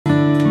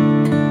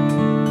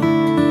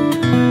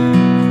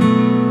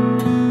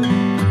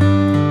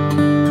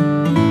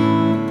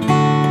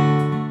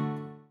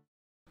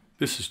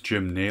This is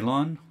Jim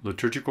Nailon,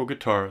 liturgical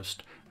guitarist,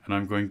 and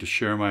I'm going to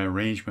share my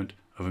arrangement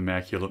of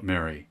Immaculate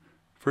Mary.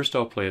 First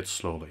I'll play it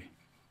slowly.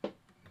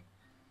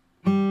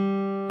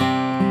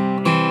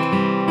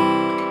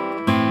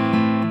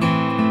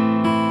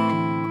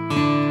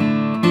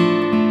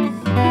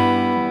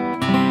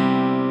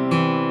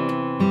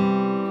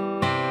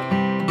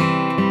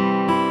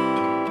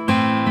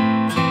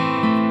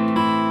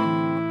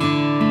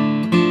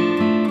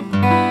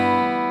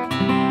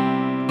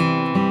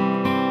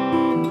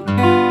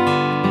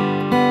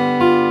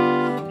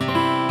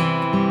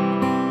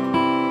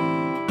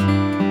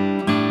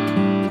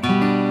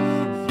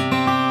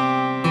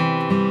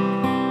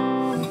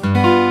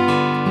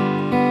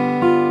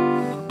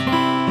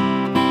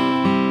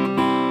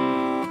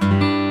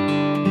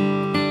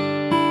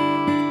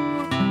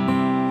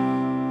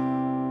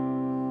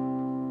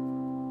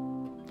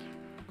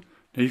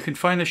 Now you can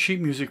find the sheet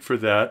music for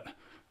that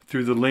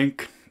through the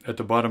link at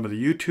the bottom of the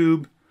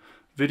YouTube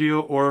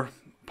video, or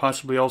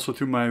possibly also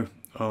through my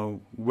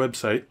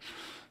website.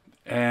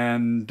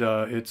 And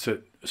it's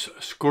at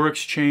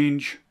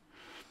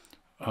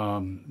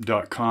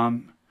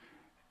scoreexchange.com,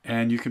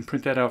 and you can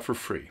print that out for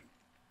free.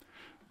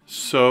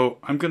 So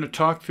I'm going to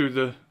talk through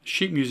the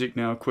sheet music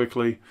now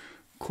quickly,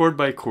 chord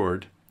by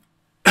chord.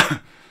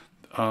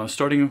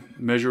 Starting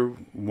measure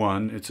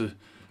 1, it's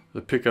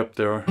the pickup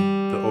there,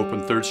 the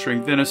open third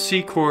string, then a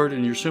C chord,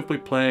 and you're simply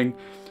playing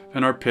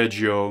an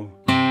arpeggio,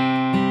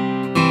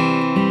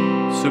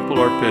 simple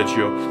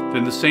arpeggio.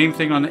 Then the same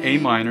thing on the A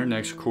minor,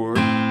 next chord,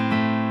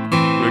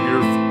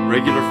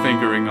 regular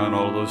fingering on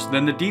all of those.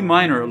 Then the D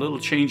minor, a little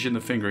change in the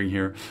fingering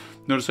here.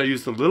 Notice I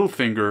use the little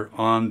finger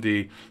on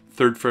the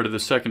 3rd fret of the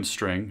 2nd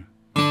string,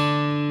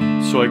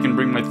 so I can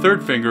bring my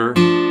 3rd finger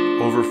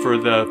over for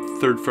the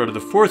 3rd fret of the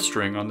 4th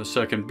string on the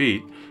 2nd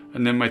beat,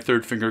 and then my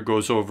 3rd finger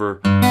goes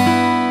over to the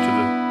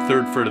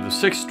 3rd fret of the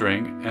 6th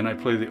string, and I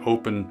play the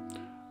open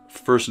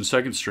 1st and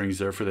 2nd strings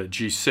there for that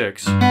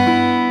G6,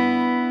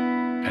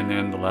 and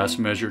then the last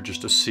measure,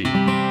 just a C.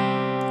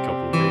 A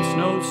couple of bass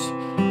notes.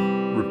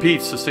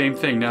 Repeats the same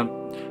thing. Now,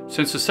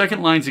 since the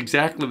second line's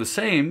exactly the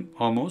same,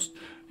 almost,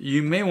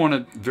 you may want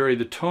to vary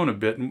the tone a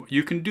bit, and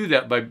you can do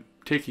that by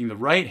taking the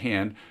right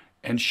hand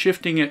and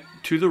shifting it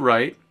to the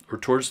right, or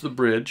towards the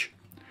bridge,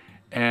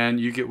 and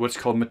you get what's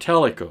called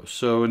metallico.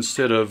 So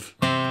instead of,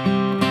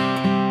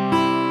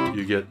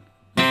 you get,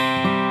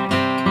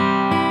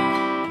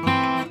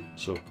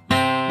 so.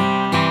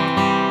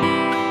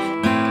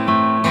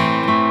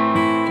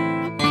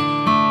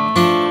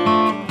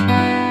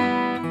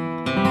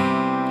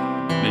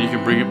 Then you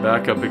can bring it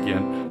back up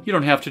again. You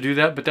don't have to do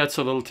that, but that's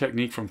a little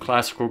technique from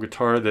classical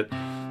guitar that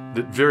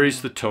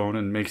varies the tone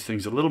and makes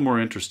things a little more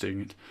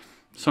interesting.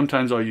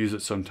 Sometimes I'll use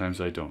it, sometimes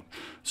I don't.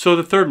 So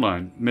the 3rd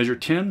line, measure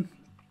 10,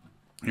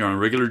 you're on a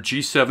regular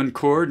G7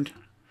 chord.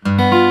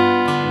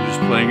 You're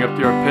just playing up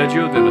the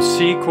arpeggio, then a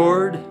C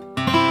chord.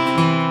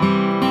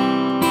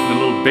 A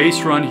little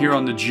bass run here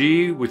on the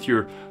G with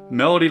your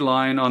melody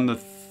line on the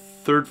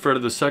 3rd fret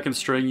of the 2nd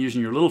string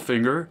using your little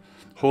finger,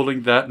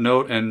 holding that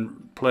note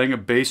and playing a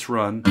bass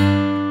run.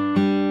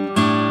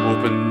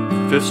 Open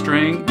 5th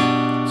string.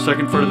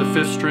 2nd fret of the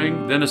 5th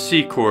string, then a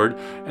C chord,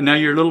 and now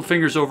your little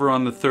finger's over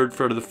on the 3rd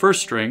fret of the 1st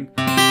string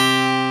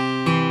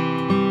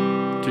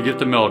to get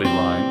the melody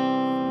line,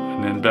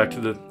 and then back to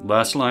the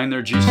last line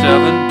there,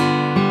 G7.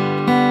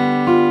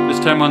 This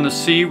time on the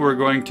C, we're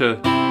going to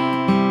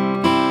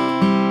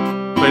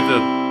play the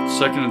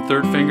 2nd and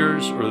 3rd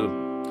fingers, or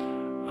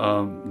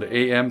the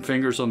AM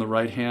fingers on the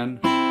right hand,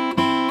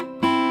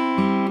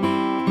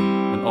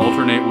 and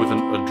alternate with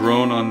a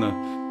drone on the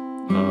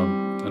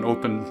an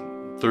open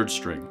 3rd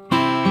string.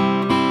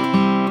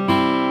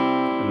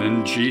 And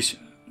then G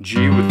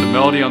with the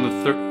melody on the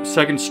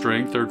 2nd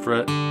string, 3rd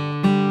fret,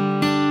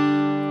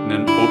 and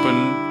then open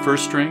 1st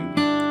string,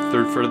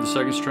 3rd fret of the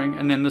 2nd string,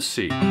 and then the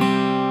C.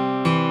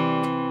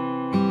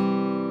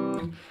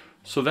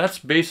 So that's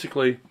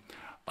basically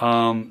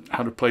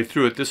how to play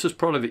through it. This is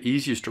probably the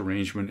easiest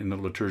arrangement in the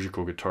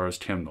liturgical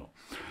guitarist hymnal.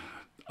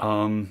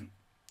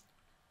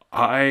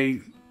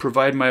 I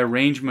provide my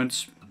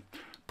arrangements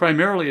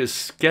primarily as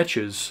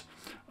sketches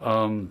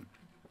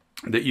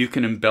that you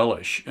can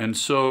embellish. And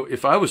so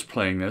if I was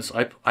playing this,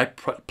 I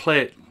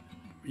play it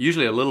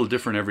usually a little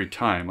different every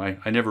time. I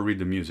never read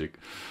the music.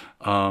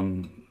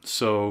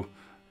 So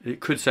it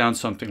could sound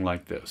something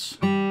like this.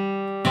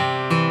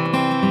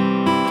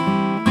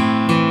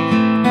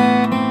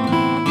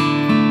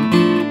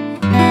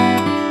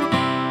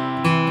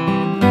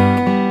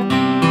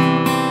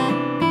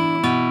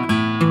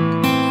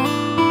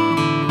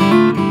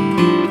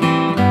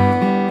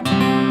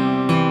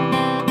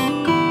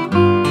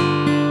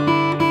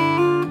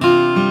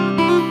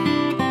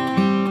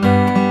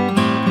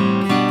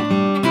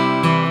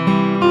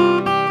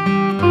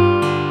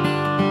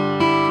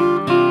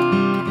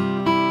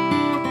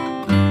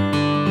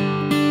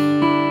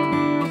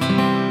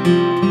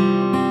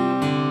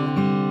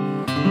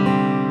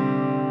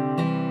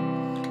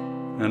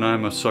 And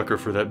I'm a sucker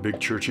for that big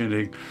church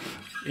ending.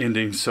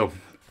 So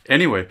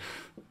anyway,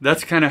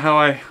 that's kind of how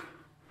I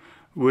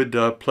would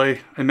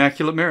play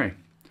Immaculate Mary. And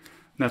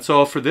that's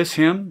all for this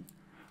hymn.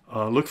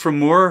 Look for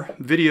more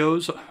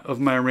videos of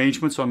my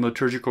arrangements on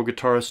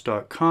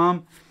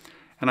liturgicalguitarist.com.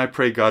 And I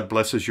pray God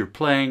blesses your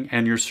playing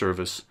and your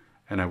service,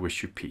 and I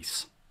wish you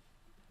peace.